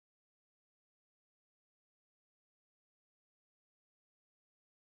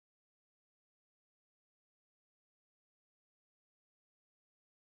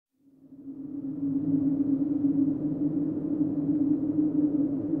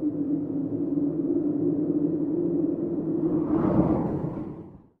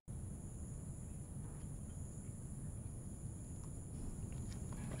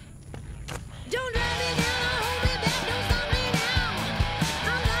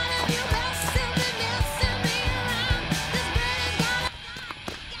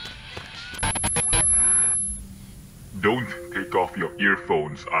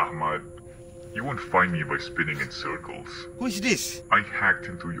Earphones, Ahmad. You won't find me by spinning in circles. Who is this? I hacked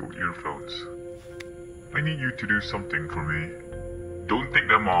into your earphones. I need you to do something for me. Don't take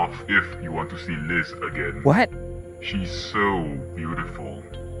them off if you want to see Liz again. What? She's so beautiful.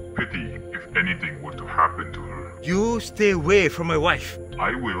 Pity if anything were to happen to her. You stay away from my wife.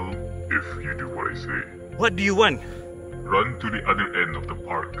 I will, if you do what I say. What do you want? Run to the other end of the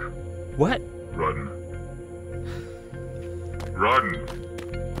park. What? Run. Run!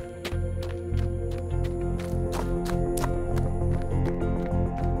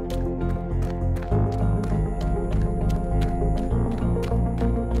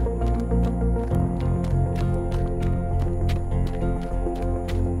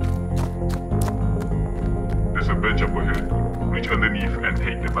 There's a bench up ahead. Reach underneath and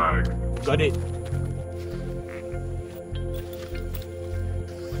take the bag. Got it.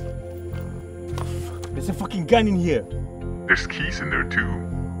 There's a fucking gun in here. There's keys in there too.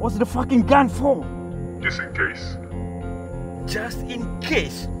 What's the fucking gun for? Just in case. Just in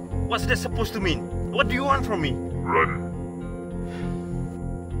case? What's that supposed to mean? What do you want from me? Run.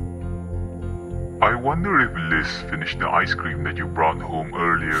 I wonder if Liz finished the ice cream that you brought home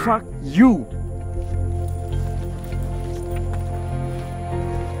earlier. Fuck you!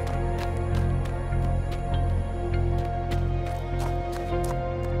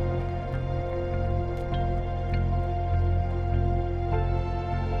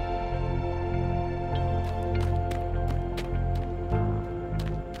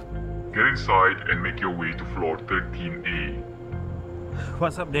 Get inside and make your way to floor 13A.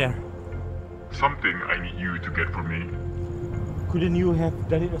 What's up there? Something I need you to get for me. Couldn't you have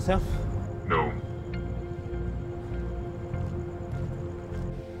done it yourself? No.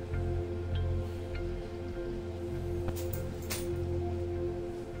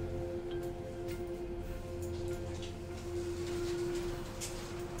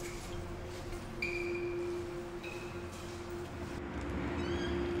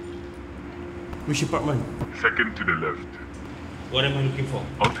 Which apartment? Second to the left. What am I looking for?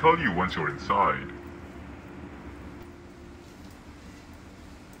 I'll tell you once you're inside.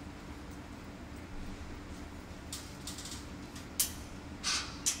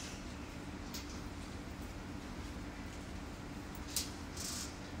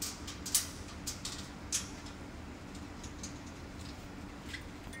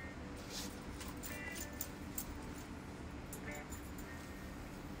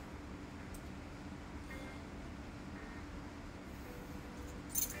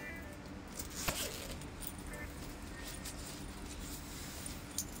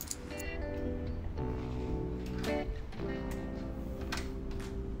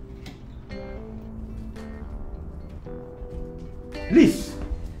 Liz!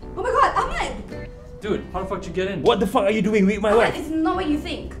 Oh my god, Ahmad! Dude, how the fuck did you get in? What the fuck are you doing with my Ahmad, wife? it's not what you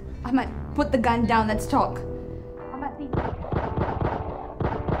think. Ahmad, put the gun down, let's talk. Ahmad, please.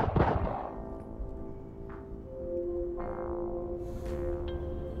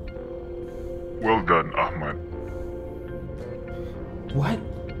 Well done, Ahmad. What?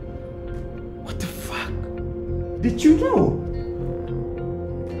 What the fuck? Did you know?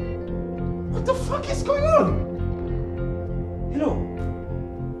 What the fuck is going on? Hello?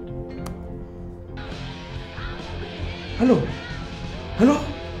 Hello?